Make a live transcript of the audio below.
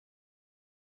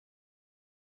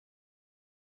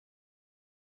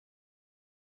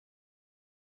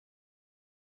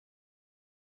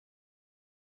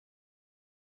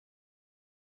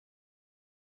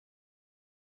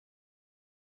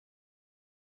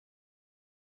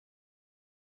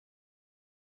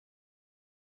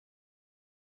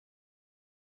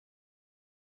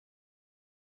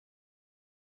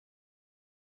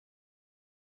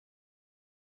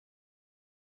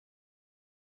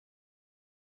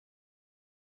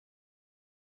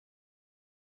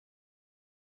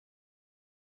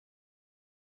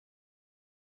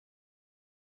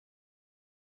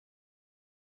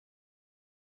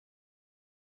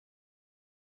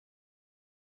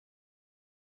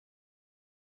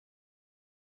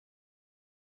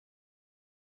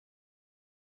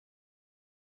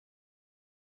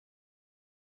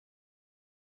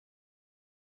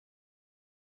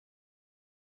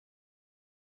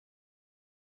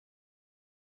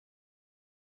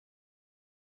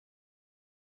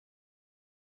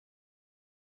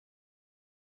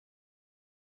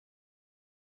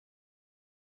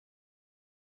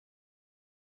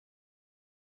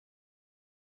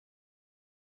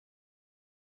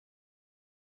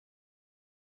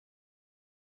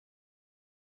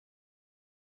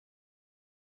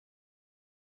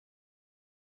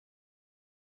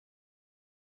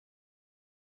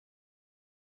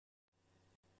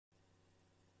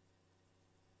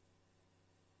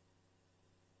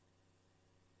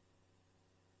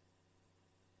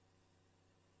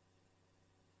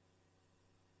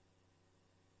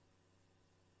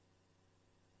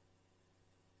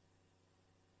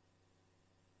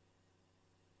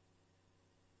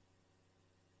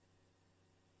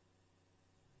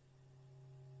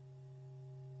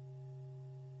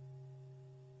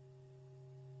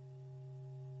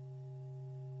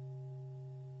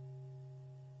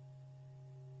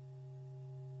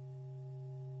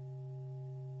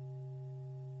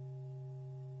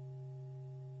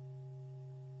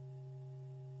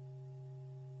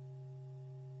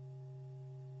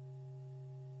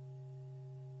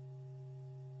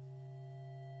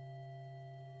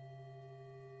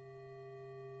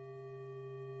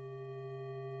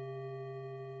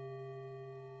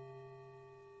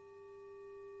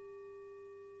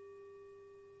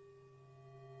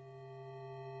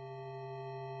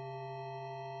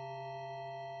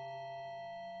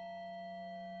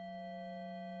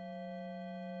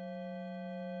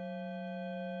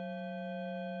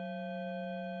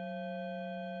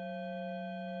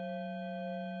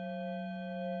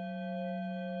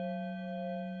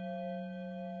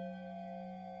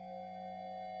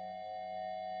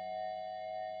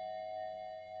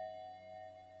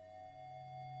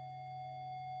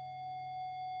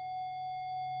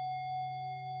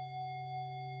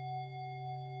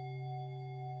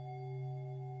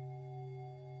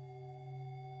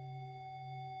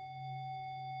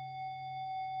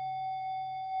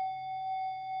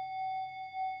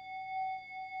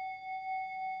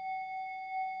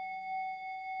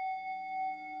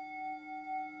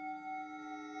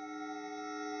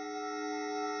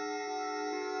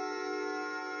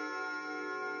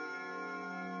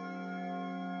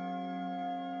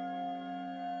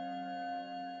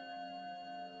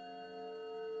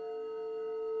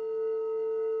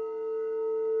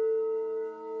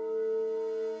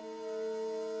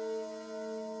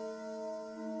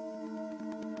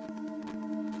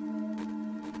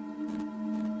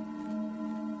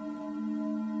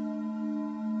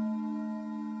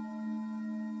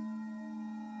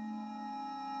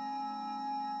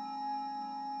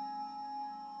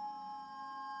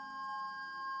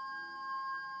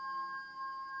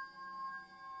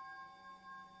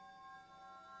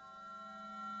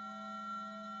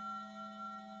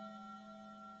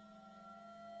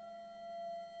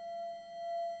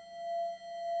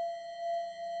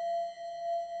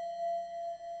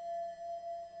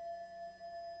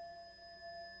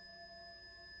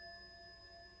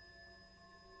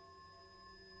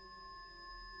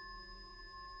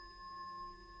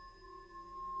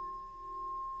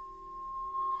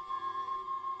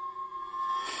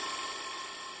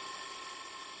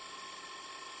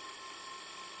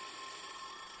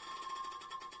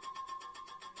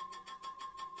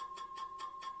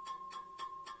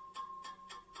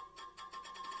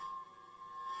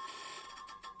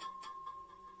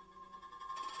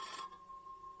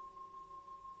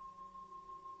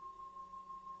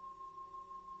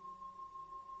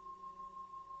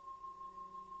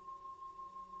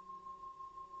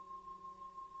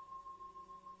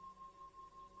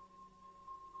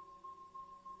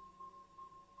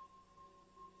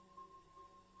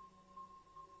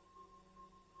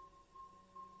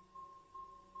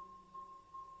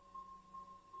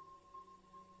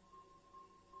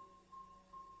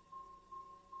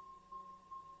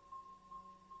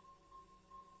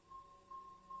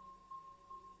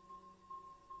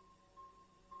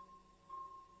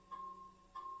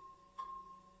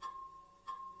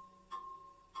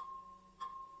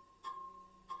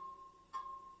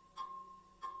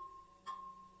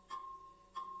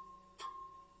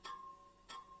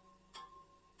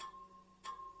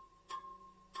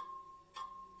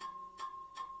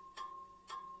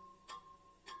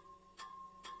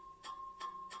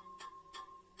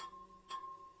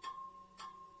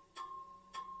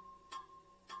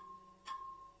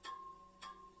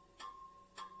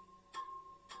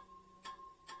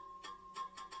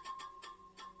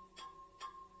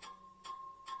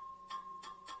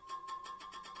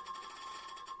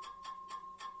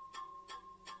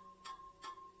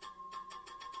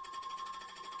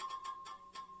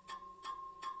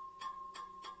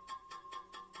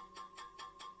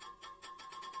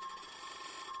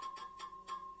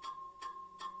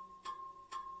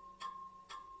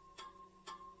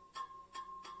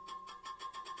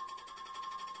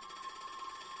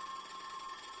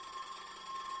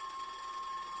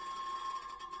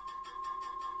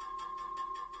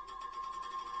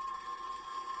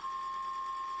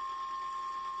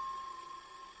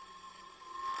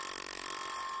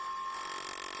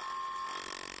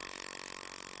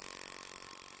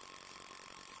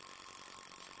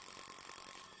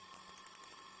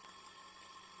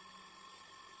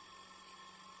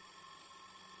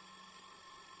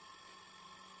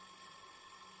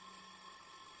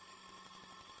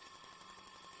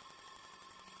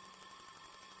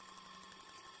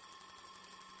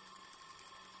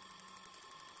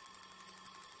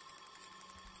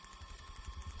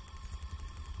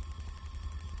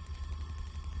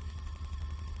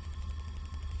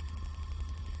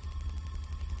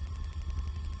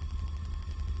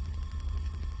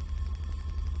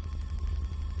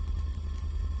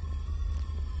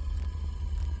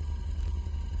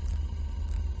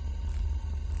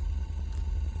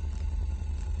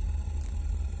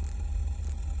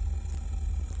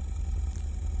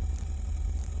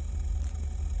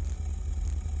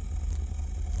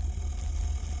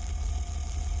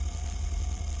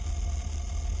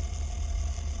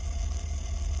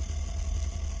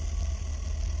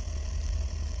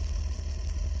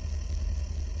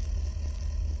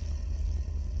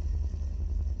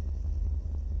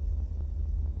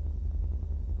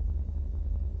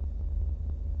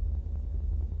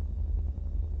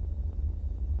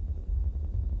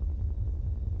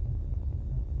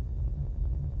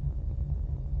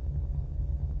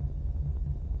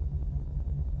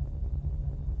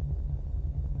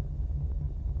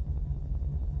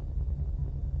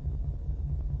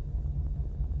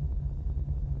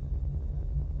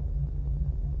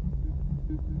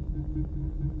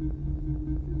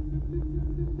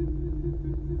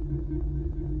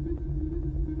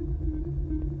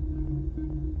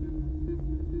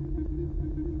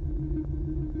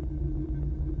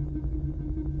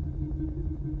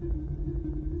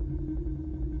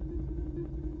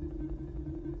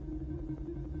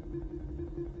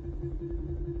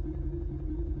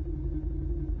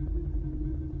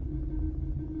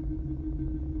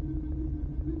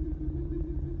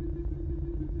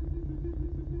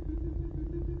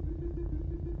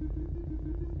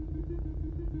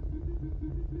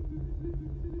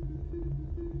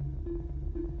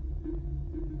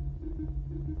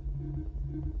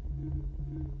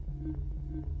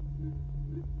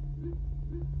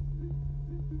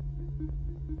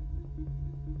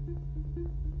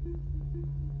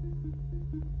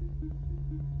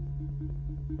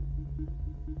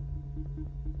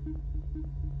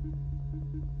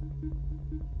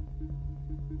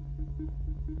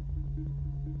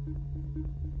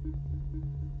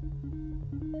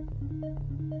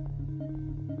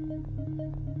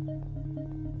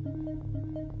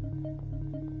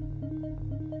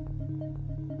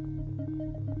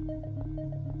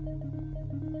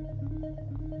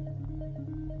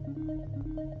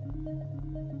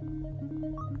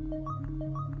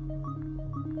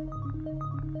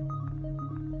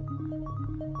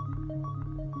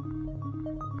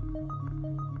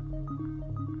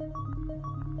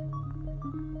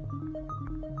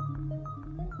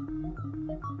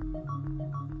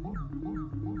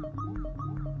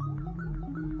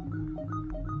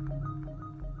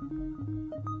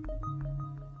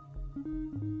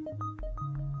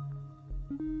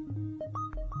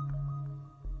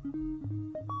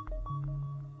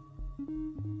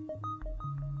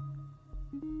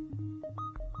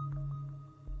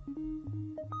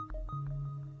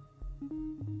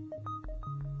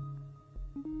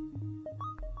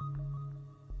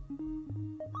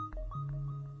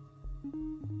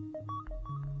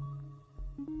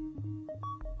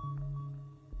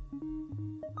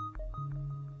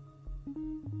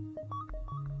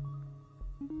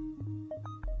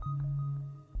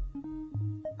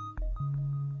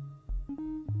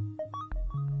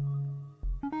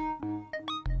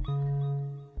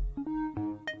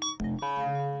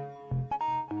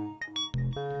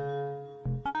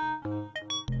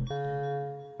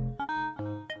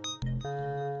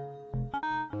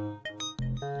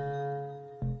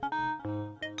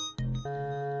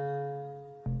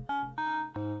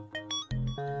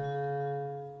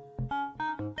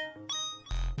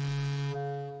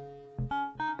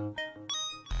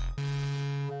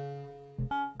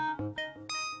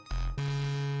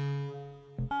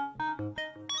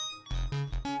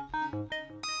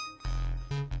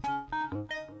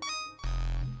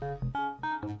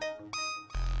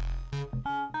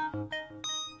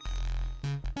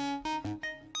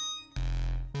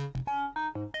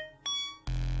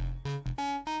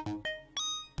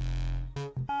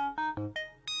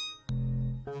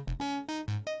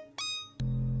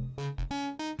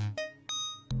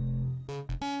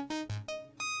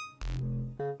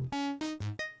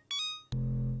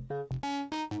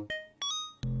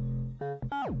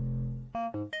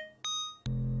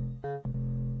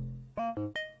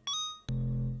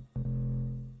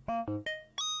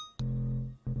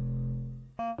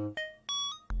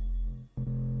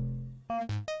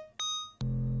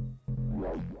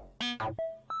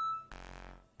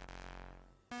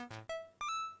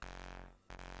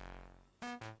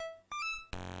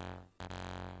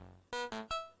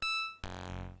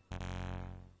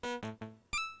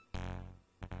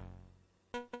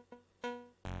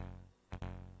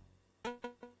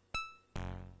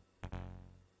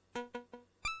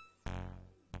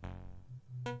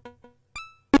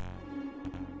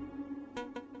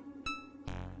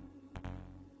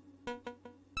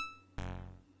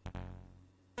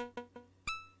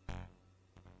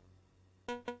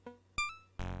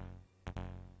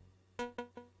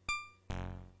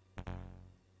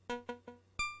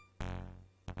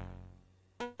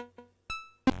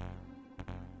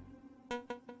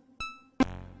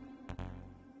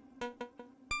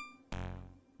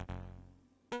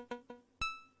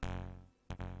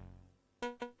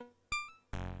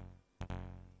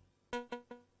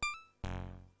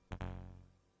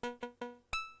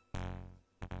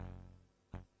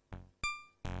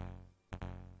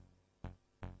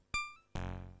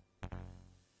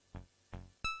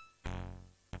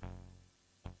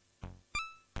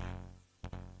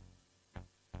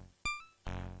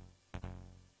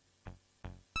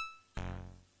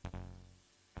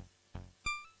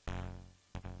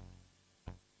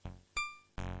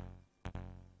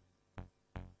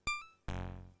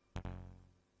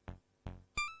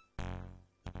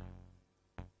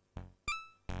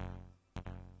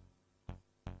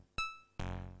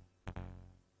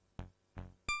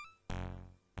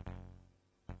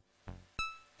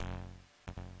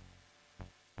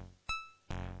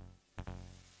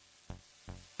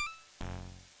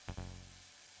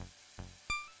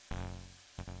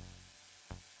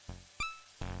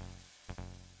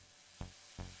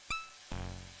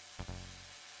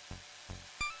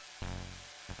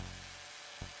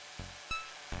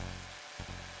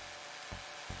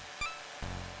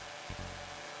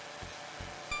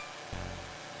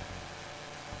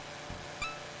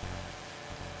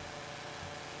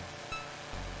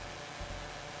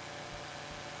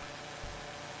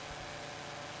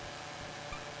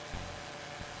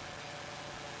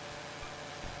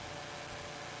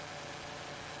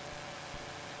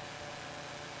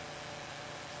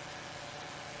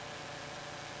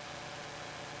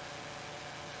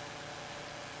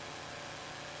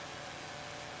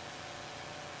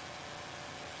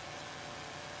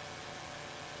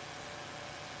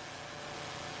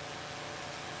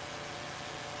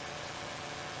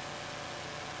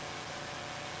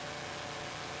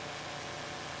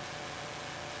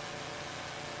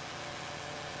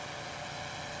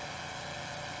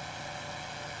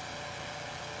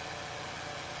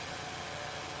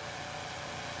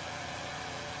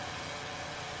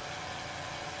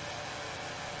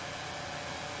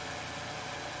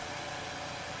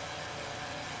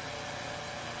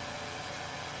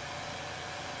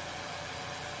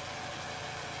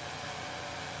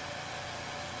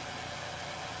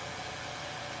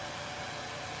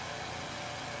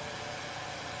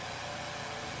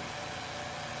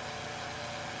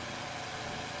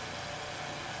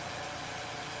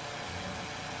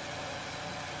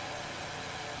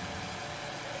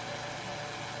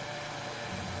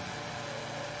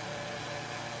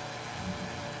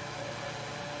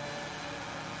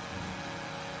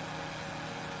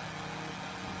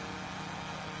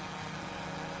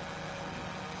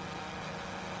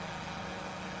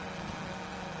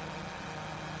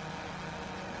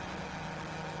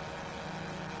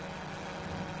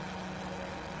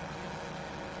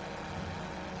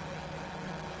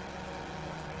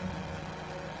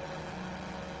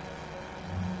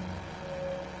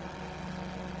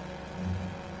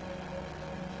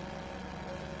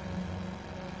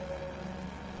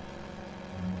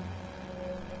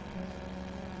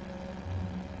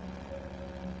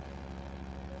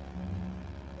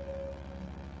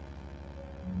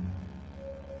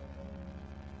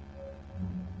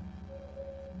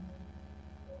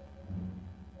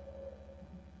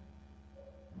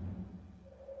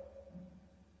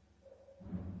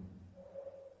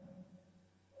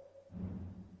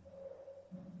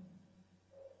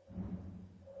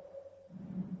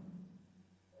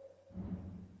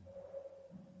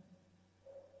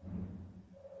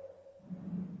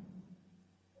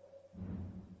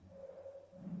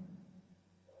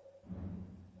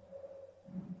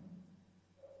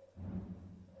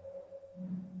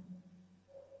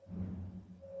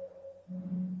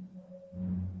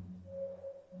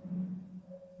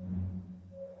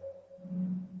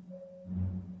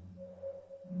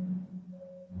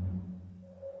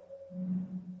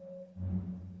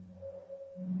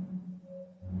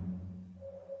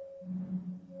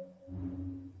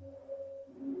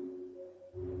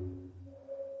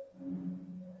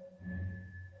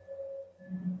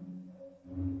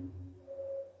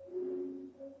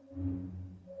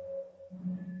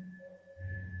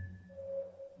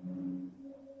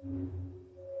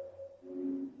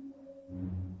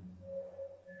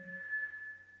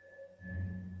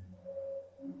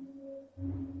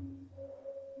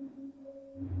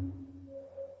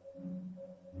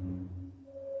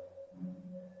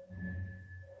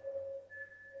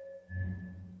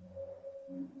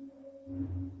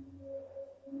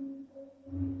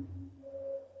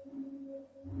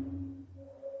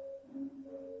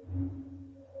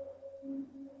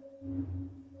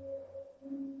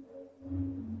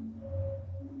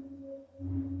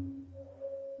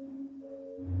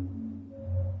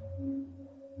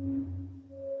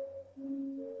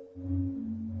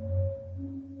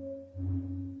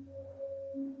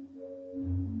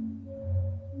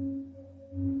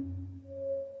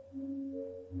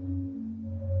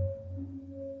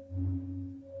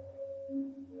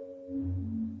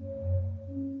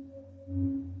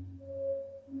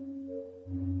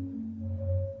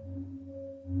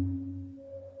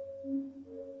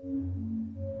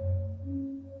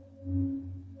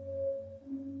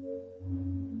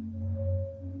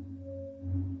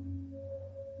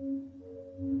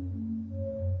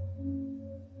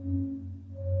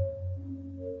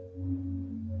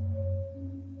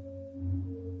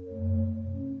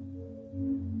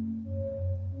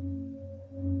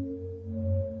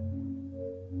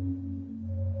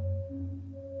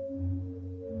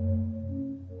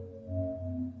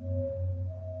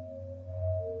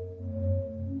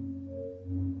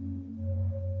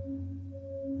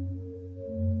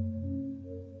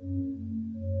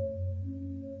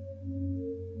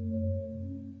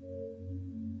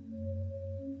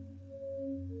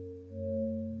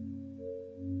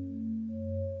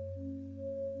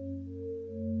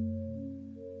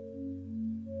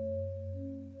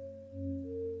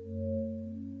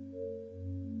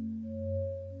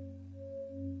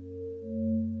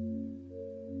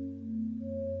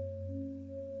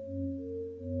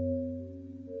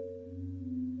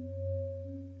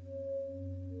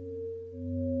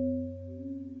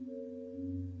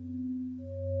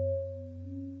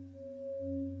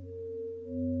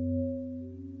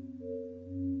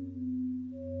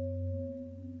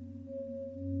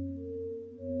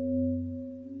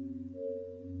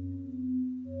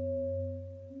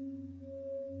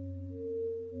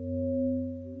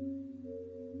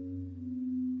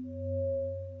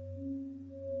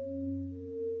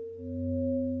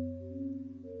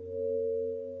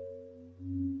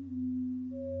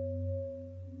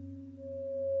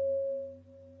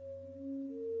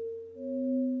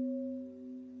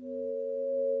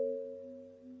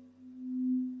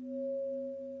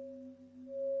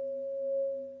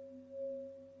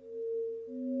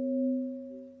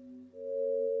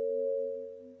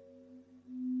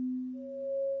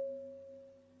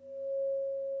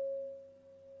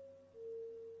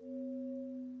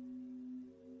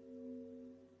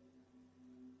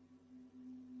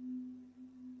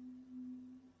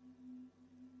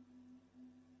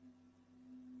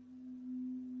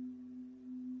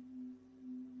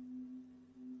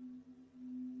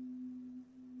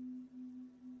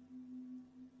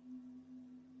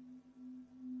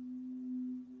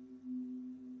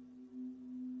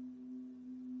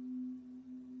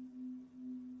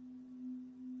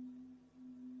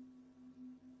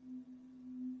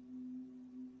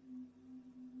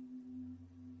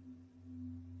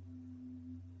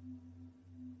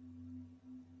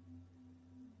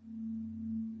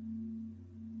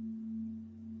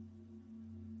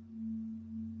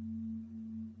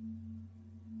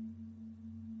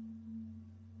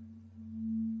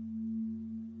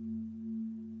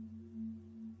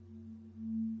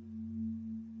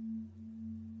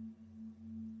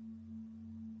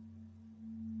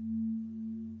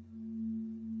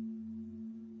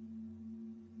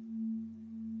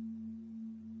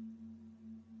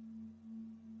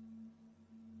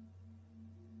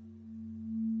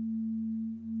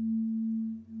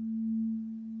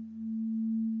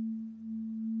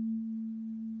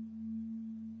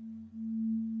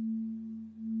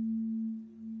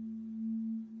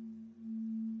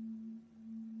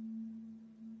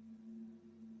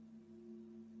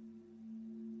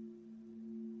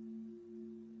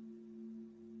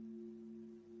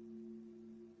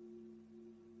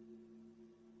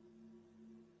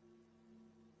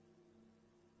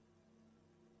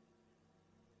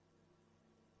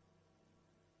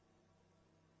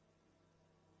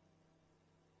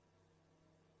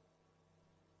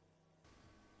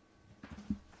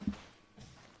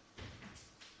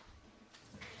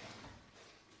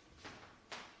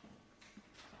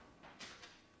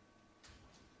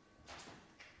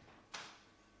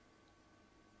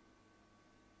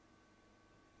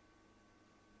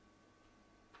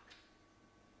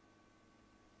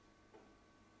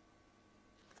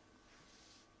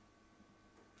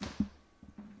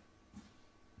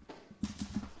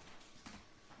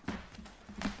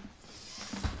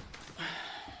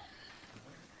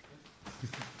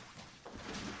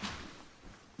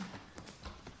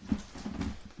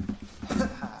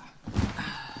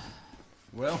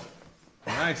Well,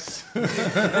 nice.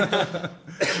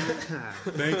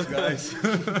 Thanks, guys.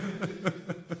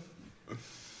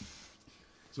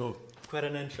 So quite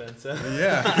an entrance, huh?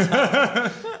 Yeah.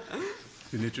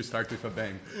 You need to start with a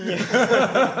bang.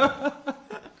 Yeah.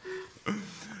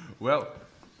 Well,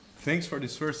 thanks for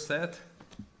this first set.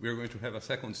 We are going to have a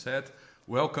second set.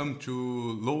 Welcome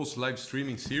to LOOS live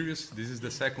streaming series. This is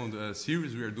the second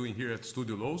series we are doing here at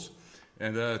Studio LOOS.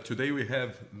 And today we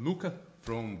have LUCA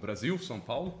from Brazil, São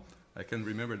Paulo. I can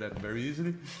remember that very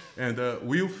easily. And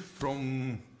WILF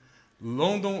from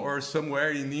London or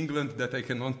somewhere in England that I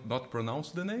cannot not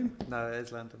pronounce the name. No, it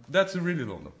is London. That's really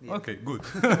London. Yeah. Okay, good.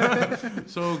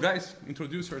 So guys,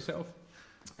 introduce yourself.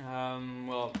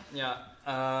 Well, yeah.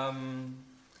 I'm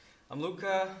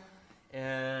LUCA.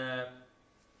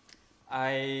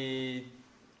 I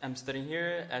am studying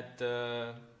here at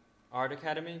the Art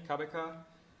Academy, KBK.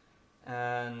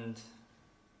 And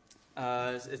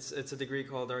it's a degree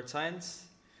called Art Science.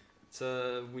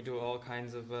 We do all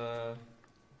kinds of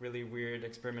really weird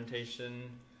experimentation,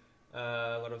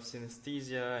 a lot of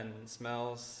synesthesia and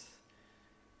smells,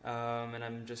 and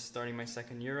I'm just starting my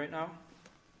second year right now.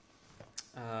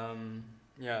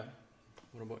 Yeah,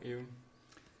 what about you?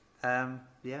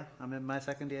 Yeah, I'm in my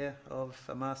second year of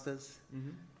a master's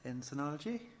in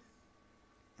sonology,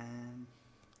 and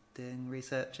doing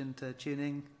research into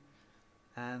tuning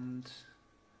and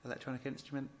electronic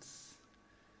instruments,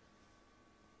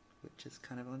 which is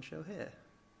kind of on show here.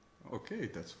 Okay,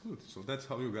 that's good. So that's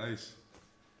how you guys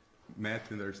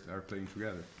met and are playing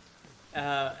together.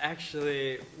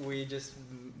 Actually, we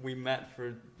met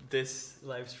for this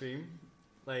live stream.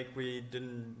 Like, we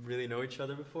didn't really know each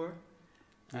other before,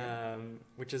 yeah.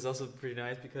 Which is also pretty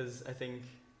nice because I think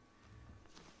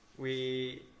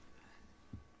we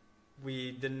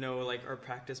didn't know like our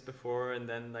practice before, and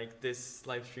then like this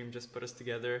live stream just put us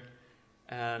together,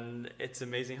 and it's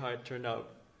amazing how it turned out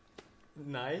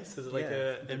nice. Is it like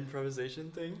a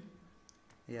improvisation thing?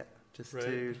 Yeah, just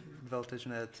two voltage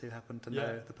nerds who happen to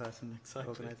know the person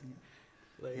organizing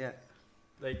it. Like,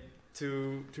 like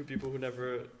two people who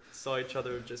never saw each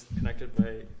other, just connected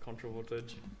by control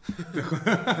voltage.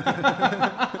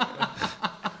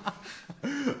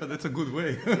 That's a good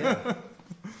way. Yeah.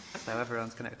 So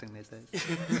everyone's connecting these days.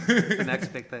 The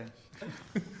next big thing.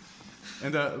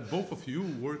 And both of you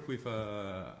work with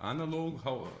analog.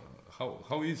 How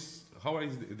are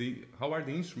the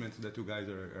instruments that you guys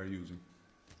are using?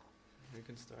 You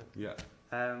can start. Yeah.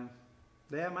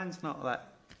 Yeah, mine's not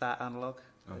that analog.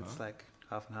 It's like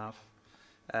half and half.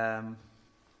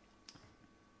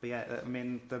 But yeah, I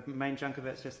mean, the main chunk of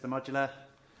it's just the modular,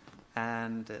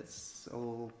 and it's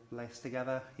all laced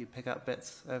together. You pick up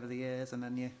bits over the years, and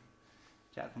then you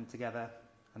jack them together,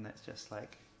 and it's just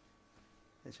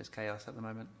chaos at the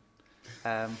moment.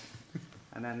 And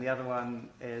then the other one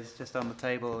is just on the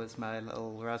table is my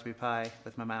little Raspberry Pi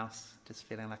with my mouse, just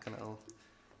feeling like a little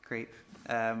creep.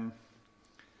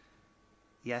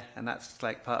 Yeah, and that's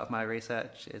like part of my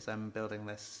research is I'm building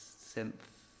this synth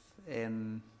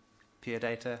in Pure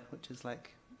Data, which is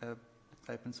like a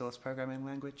open source programming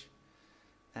language,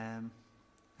 and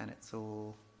it's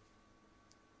all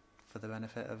for the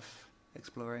benefit of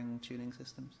exploring tuning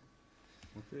systems.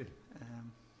 Okay.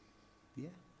 Yeah.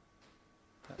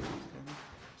 That's what's going on.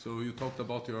 So you talked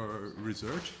about your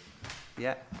research.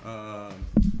 Yeah.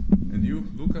 And you,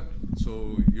 LUCA,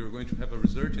 so you're going to have a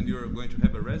research and you're going to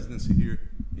have a residency here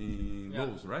in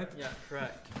LOOS, right? Yeah,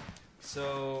 correct.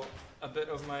 So a bit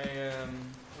of my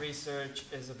research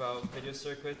is about video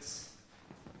circuits.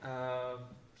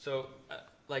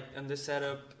 Like in this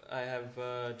setup, I have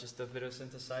just a video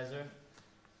synthesizer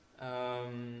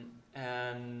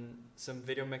and some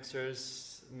video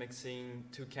mixers mixing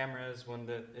two cameras, one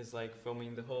that is like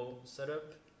filming the whole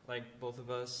setup, like both of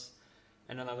us,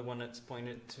 and another one that's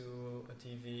pointed to a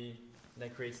TV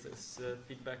that creates this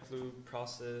feedback loop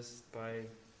processed by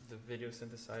the video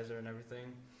synthesizer and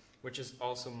everything, which is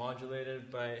also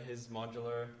modulated by his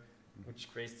modular, which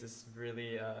creates this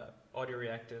really audio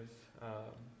reactive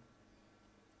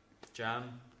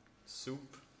jam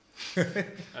soup.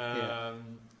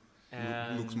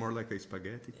 And looks more like a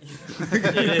spaghetti.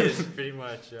 It is pretty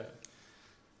much, yeah.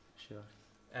 Sure.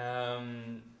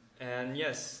 And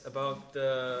yes, about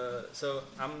so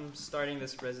I'm starting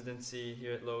this residency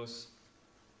here at LOOS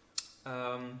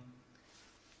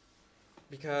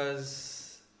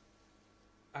because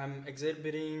I'm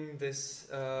exhibiting this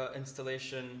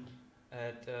installation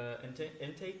at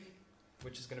Intake,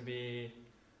 which is going to be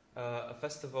a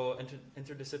festival,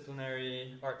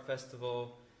 interdisciplinary art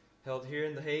festival held here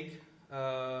in The Hague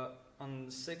on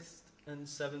the 6th and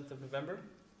 7th of November.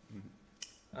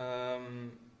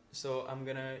 So I'm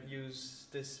gonna use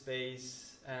this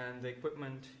space and the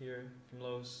equipment here from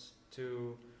LOOS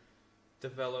to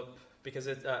develop, because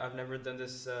I've never done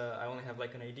this, I only have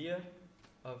like an idea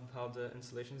of how the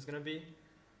installation is gonna be.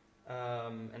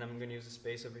 And I'm gonna use the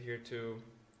space over here to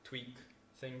tweak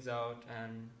things out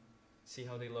and see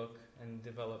how they look and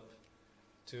develop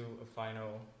to a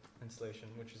final installation,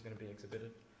 which is gonna be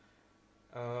exhibited.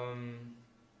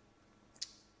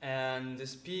 And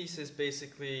this piece is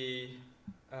basically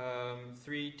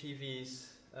 3 TVs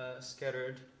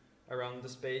scattered around the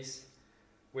space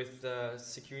with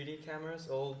security cameras,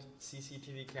 old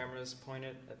CCTV cameras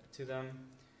pointed to them,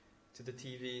 to the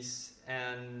TVs.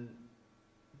 And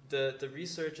the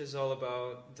research is all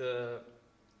about the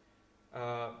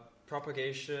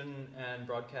propagation and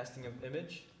broadcasting of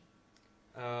image.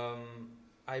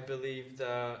 I believe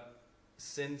that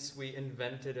since we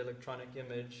invented electronic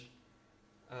image,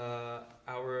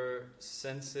 our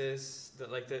senses,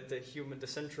 the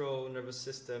central nervous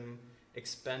system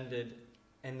expanded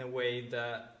in a way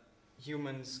that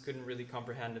humans couldn't really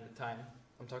comprehend at the time.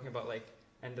 I'm talking about like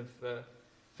end of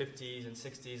 50s and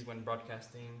 60s when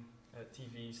broadcasting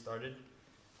TV started.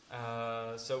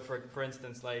 So for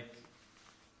instance, like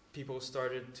people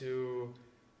started to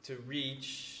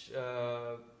reach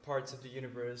parts of the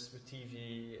universe with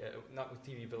TV, not with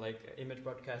TV, but like image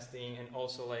broadcasting, and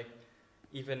also like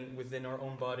even within our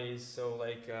own bodies. So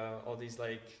like all these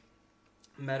like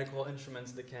medical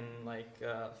instruments that can like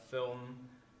film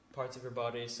parts of your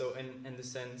body. So in the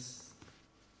sense,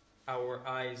 our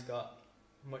eyes got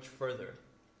much further,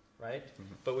 right?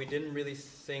 Mm-hmm. But we didn't really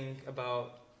think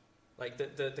about like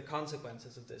the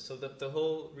consequences of this. So the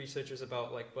whole research is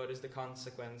about like what is the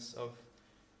consequence of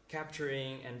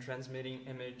capturing and transmitting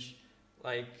image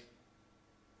like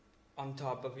on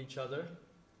top of each other.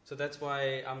 So that's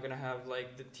why I'm gonna have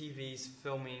like the TVs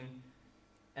filming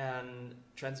and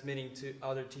transmitting to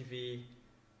other TV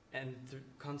and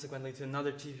consequently to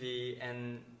another TV,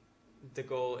 and the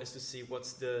goal is to see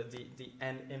what's the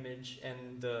end image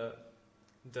and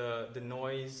the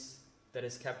noise that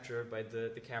is captured by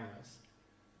the cameras.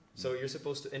 So you're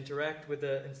supposed to interact with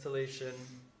the installation.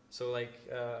 So like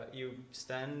you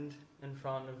stand in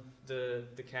front of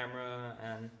the camera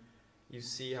and you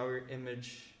see how your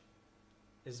image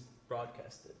is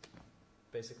broadcasted,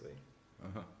 basically.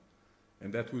 Uh-huh.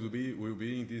 And that will be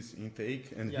in this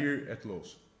intake and here at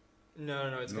LOOS?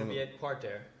 No, it's going to be at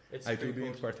Curator. It will be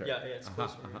in Curator? Yeah, it's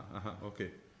closer.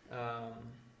 Okay.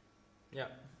 Yeah.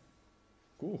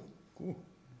 Cool.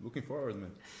 Looking forward,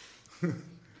 man.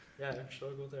 Yeah, I'm sure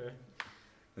I'll go there.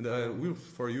 And Wilf,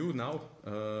 for you now,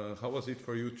 how was it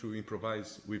for you to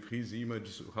improvise with his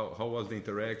image? How was the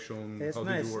interaction? It's how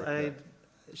nice. Did you work? I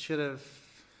should have,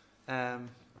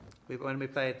 when we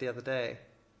played the other day,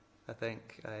 I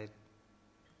think I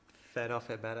fed off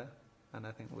it better, and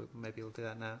I think maybe we'll do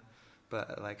that now.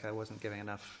 But like I wasn't giving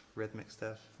enough rhythmic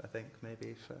stuff, I think,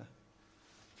 maybe for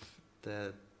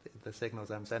the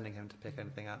signals I'm sending him to pick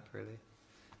anything up, really.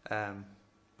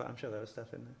 But I'm sure there was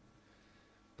stuff in there.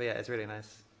 But yeah, it's really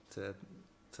nice to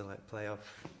like play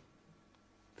off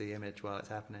the image while it's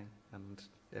happening and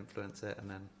influence it, and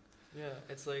then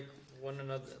it's like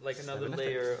another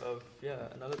layer of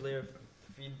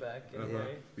feedback in a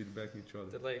way. Feedback each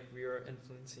other. That like we are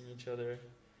influencing each other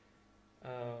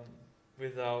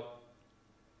without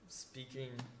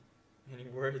speaking any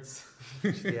words.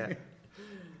 Yeah.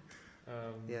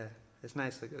 Yeah, it's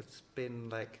nice. Like, it's been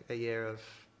like a year of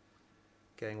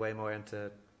getting way more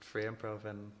into free improv,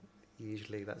 and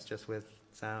usually that's just with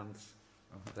sounds.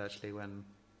 But actually when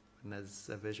there's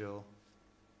a visual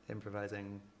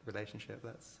improvising relationship,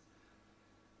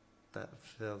 that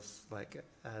feels like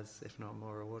as if not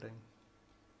more rewarding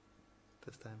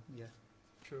this time. Yeah,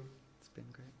 true. It's been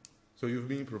great. So you've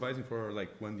been improvising for like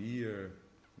 1 year,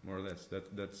 more or less.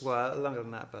 That's well, longer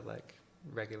than that, but like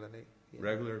regularly. Yeah.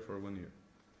 Regular for 1 year.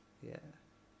 Yeah.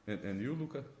 And you,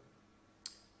 Luca?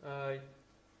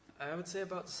 I would say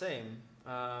about the same.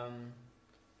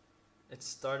 It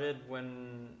started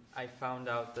when I found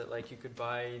out that like you could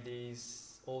buy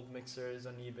these old mixers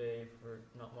on eBay for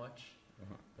not much,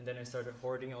 and then I started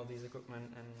hoarding all these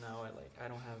equipment, and now I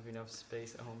don't have enough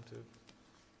space at home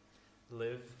to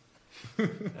live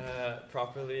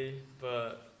properly.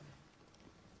 But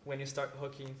when you start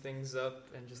hooking things up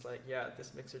and just like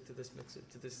this mixer to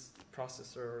this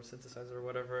processor or synthesizer or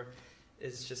whatever,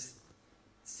 is just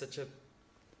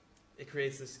it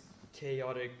creates this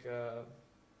chaotic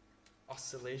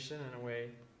oscillation in a way,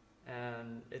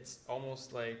 and it's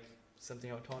almost like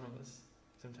something autonomous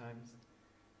sometimes.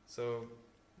 So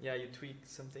you tweak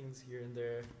some things here and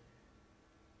there,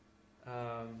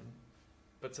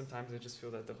 but sometimes I just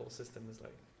feel that the whole system is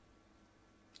like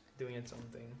doing its own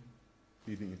thing.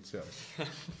 Feeding itself.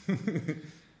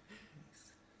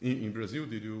 In Brazil,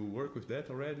 did you work with that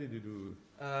already? Did you?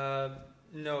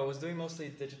 No, I was doing mostly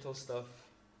digital stuff,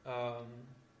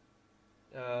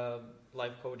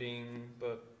 live coding,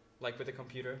 but like with a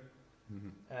computer.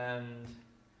 And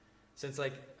since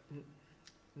like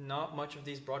not much of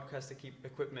these broadcast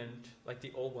equipment, like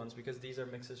the old ones, because these are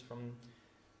mixes from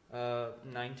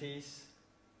 90s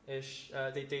ish,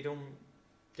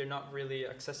 they're not really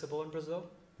accessible in Brazil.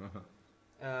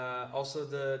 Also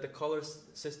the color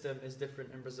system is different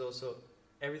in Brazil, so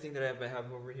everything that I have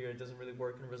over here doesn't really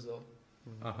work in Brazil.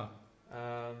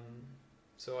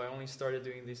 So I only started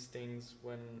doing these things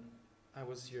when I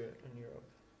was here in Europe.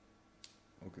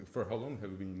 Okay, for how long have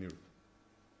you been in Europe?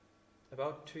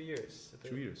 About 2 years.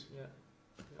 2 years? Yeah.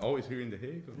 Always here in The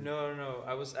Hague? Or? No.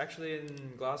 I was actually in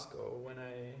Glasgow when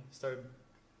I started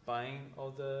buying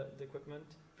all the equipment.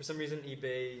 For some reason,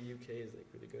 eBay UK is like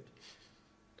really good.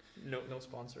 No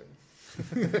sponsoring.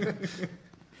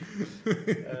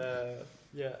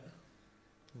 Yeah.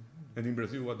 And in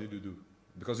Brazil, what did you do?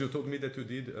 Because you told me that you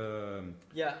did.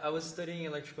 Yeah, I was studying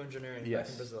electrical engineering back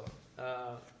in Brazil.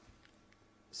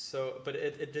 But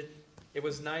it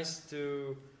was nice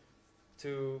to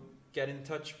get in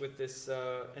touch with this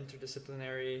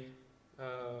interdisciplinary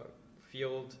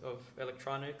field of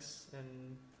electronics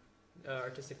and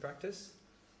artistic practice,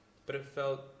 but it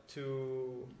felt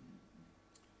too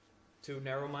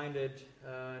narrow-minded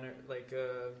and like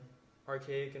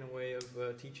archaic in a way of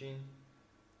teaching.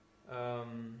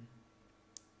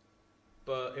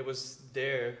 But it was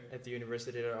there at the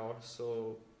university that I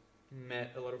also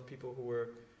met a lot of people who were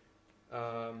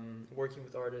working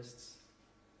with artists,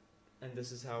 and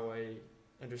this is how I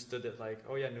understood that, like,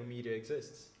 oh yeah, new media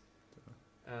exists.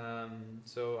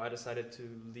 So I decided to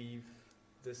leave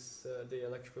the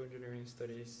electrical engineering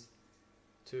studies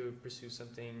to pursue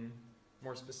something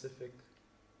more specific,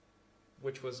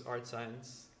 which was art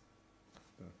science.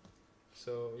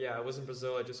 So yeah, I was in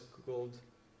Brazil. I just Googled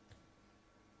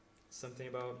something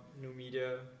about new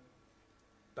media,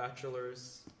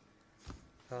 bachelor's.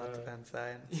 Art and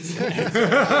science.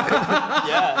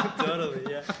 Yeah, totally.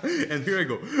 Yeah. And here I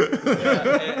go.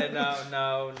 Yeah, and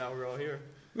now we're all here.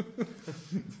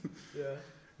 Yeah.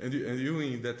 And you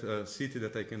in that city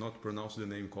that I cannot pronounce the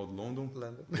name, called London.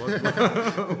 London.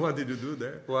 What did you do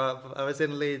there? Well, I was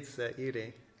in Leeds at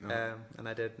uni, and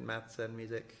I did maths and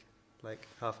music, like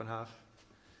half and half,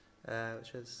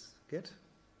 which was good.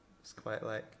 It's quite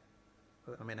like,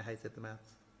 I mean, I hated the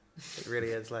maths. It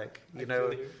really is like, you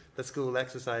know, the school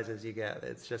exercises you get,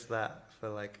 it's just that for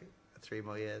like 3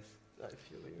 more years. I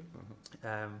feel you.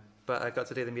 But I got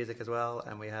to do the music as well,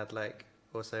 and we had like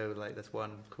also like this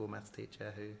one cool maths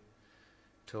teacher who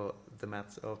taught the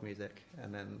maths of music,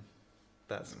 and then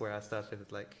that's where I started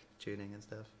with like tuning and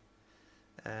stuff.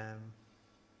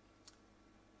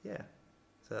 Yeah,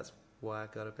 so that's why I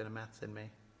got a bit of maths in me.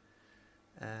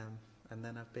 And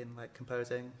then I've been like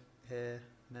composing here,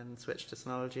 and then switched to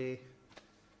sonology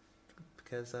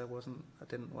because I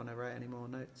didn't want to write any more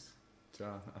notes.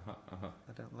 I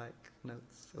don't like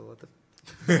notes or the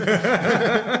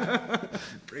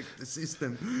break the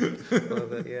system.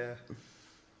 Yeah.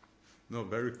 No,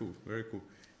 very cool, very cool.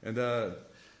 And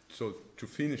so to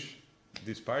finish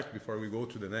this part before we go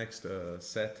to the next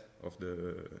set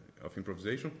of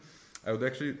improvisation, I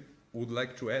would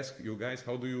like to ask you guys,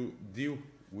 how do you deal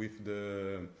with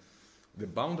the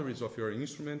boundaries of your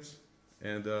instruments,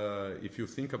 and if you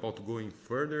think about going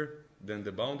further than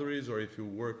the boundaries, or if you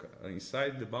work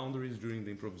inside the boundaries during the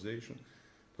improvisation,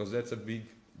 because that's a big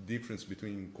difference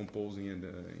between composing and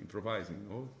improvising,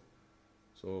 no?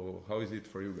 So how is it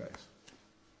for you guys?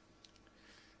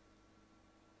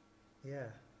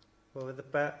 Yeah, well, with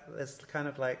it's kind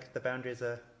of like the boundaries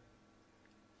are,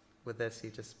 with this you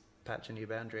just patch a new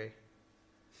boundary,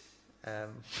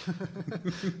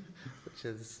 which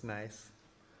is nice.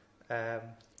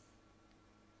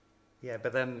 Yeah,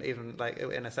 but then even like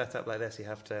in a setup like this, you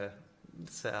have to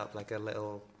set up like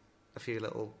a few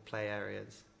little play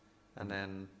areas, and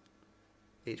then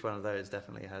each one of those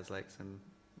definitely has like some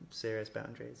serious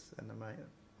boundaries, and I might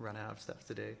run out of stuff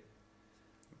to do.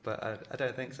 But I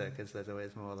don't think so, because there's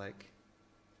always more like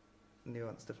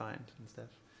nuance to find and stuff.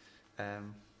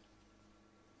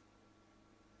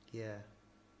 Yeah,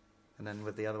 and then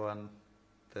with the other one,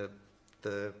 the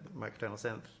microtonal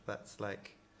synth, that's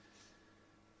like,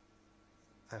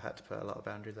 I've had to put a lot of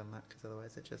boundaries on that, because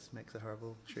otherwise it just makes a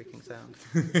horrible shrieking sound.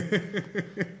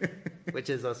 Which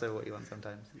is also what you want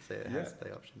sometimes, so it has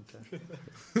the option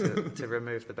to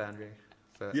remove the boundary.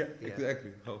 But,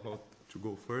 exactly. How to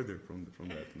go further from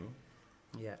that, no?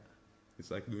 Yeah.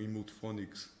 It's like doing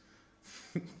multiphonics.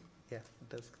 yeah, it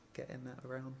does get in that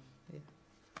realm. Yeah.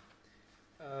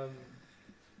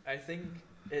 I think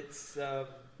it's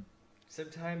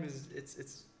sometimes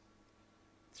it's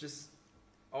just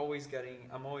always getting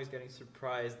I'm always getting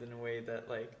surprised in a way that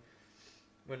like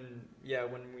when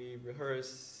we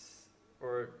rehearse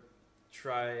or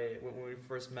when we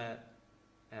first met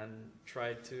and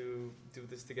tried to do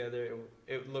this together,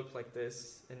 it looked like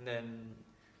this, and then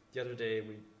the other day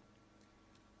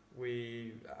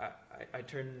I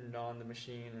turned on the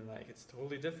machine and like it's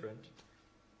totally different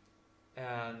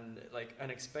and like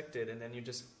unexpected, and then you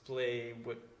just play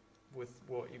with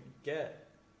what you get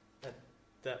at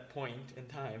that point in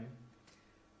time.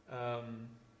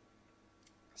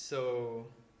 So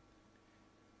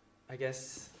I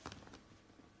guess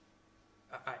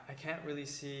I can't really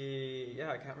see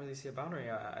a boundary.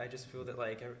 I just feel that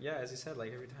like as you said,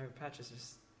 like every time you patch is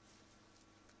just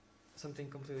something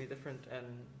completely different, and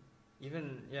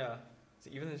even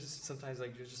it's just sometimes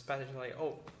like you're just patching like,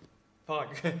 oh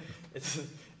fuck, this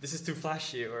is too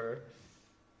flashy, or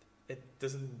it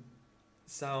doesn't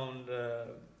sound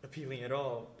appealing at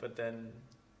all, but then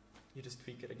you just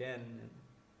tweak it again and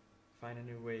find a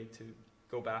new way to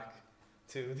go back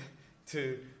to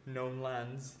known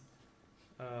lands.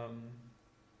 But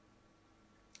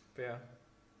yeah.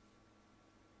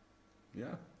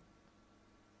 Yeah.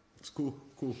 It's cool.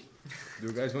 Do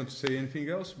you guys want to say anything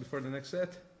else before the next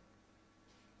set?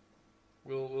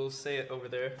 We'll say it over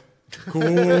there. Cool.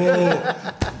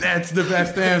 That's the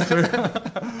best answer.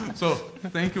 So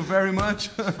thank you very much.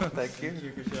 Thank you.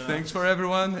 Thanks for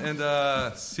everyone, and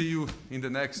see you in the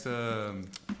next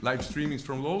live streamings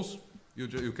from LOOS.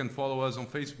 You can follow us on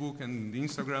Facebook and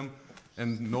Instagram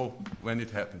and know when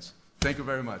it happens. Thank you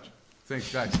very much.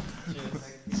 Thanks, guys.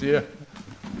 Cheers. See ya.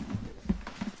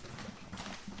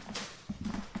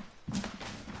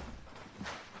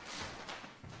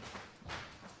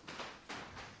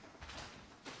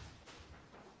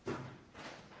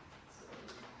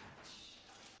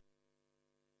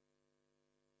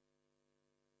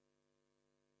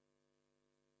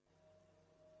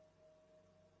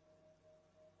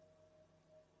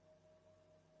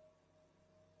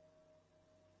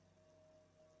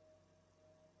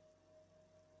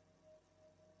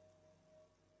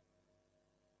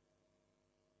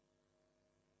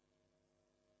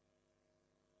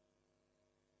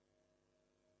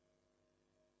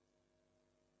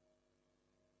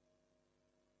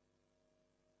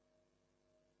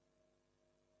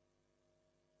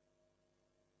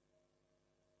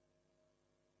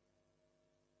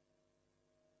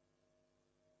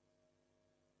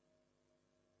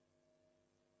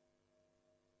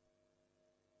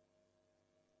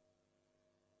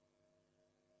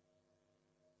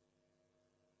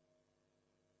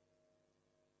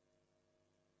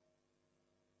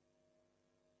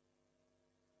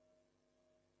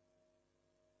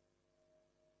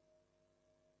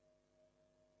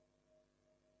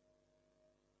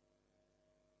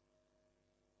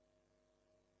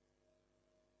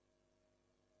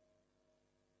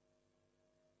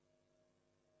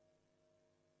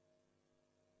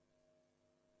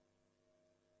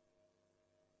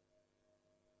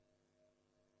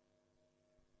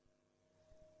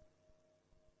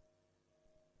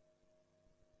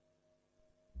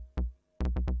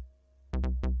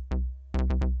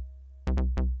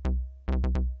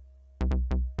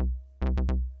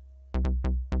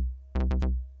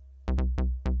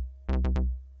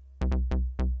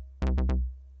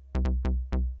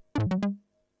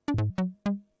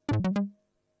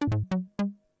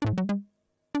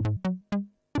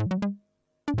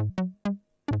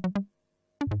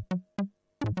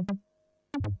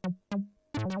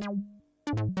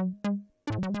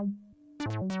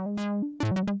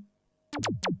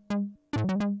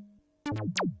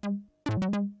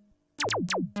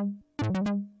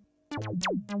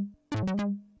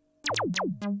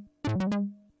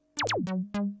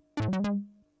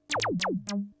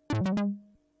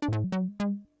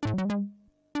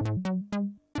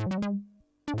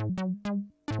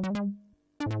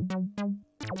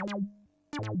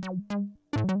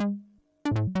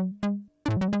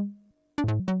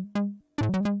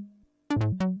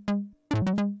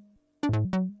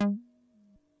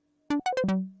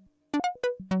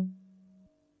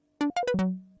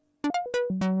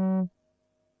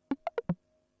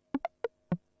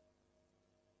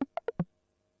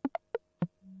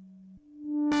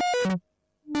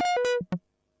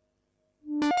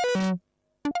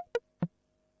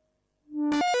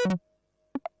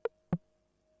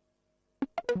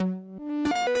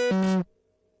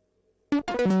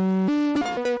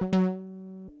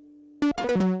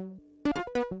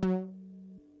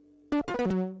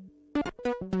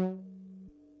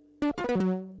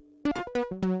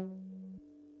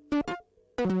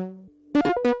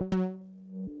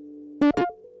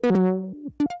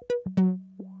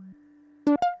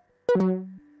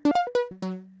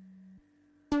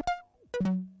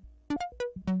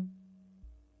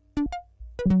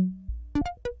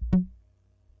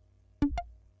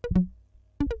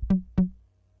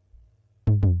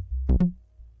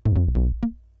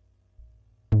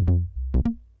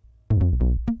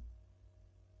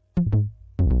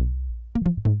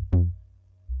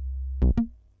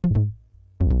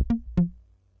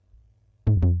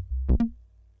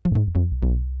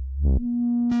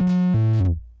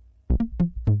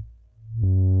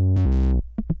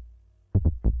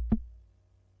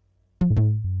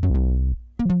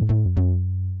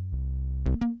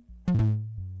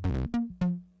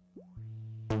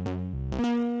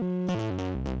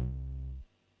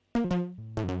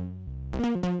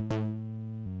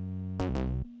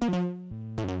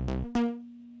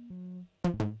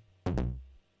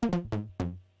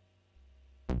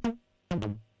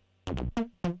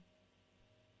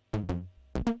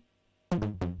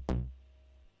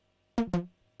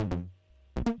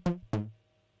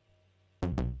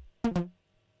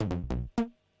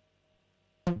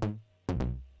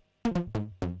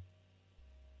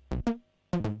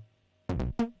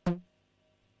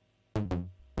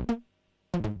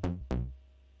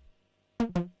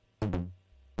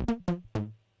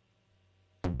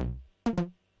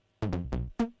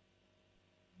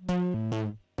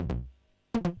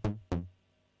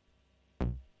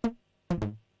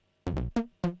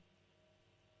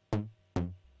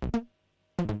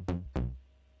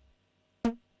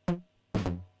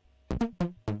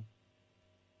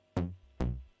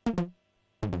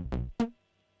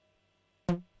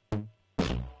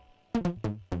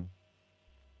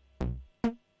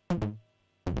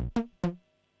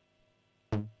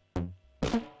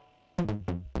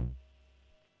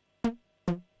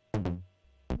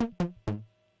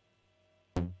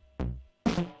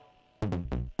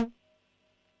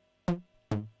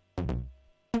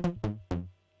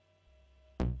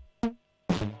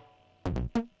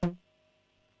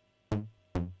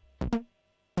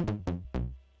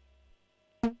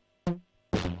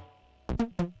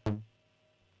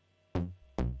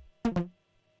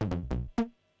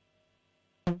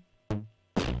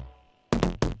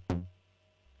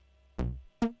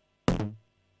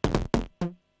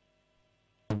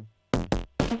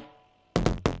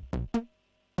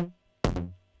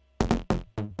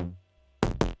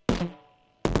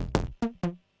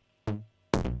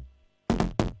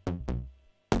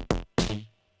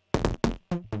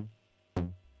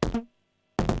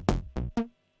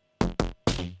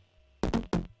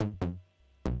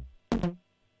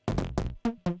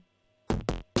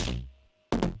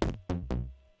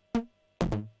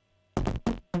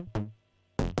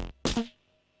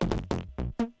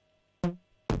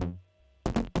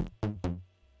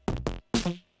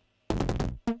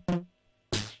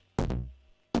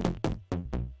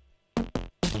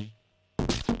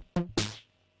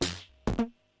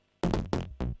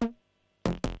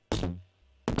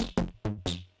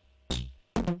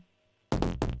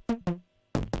 Thank you.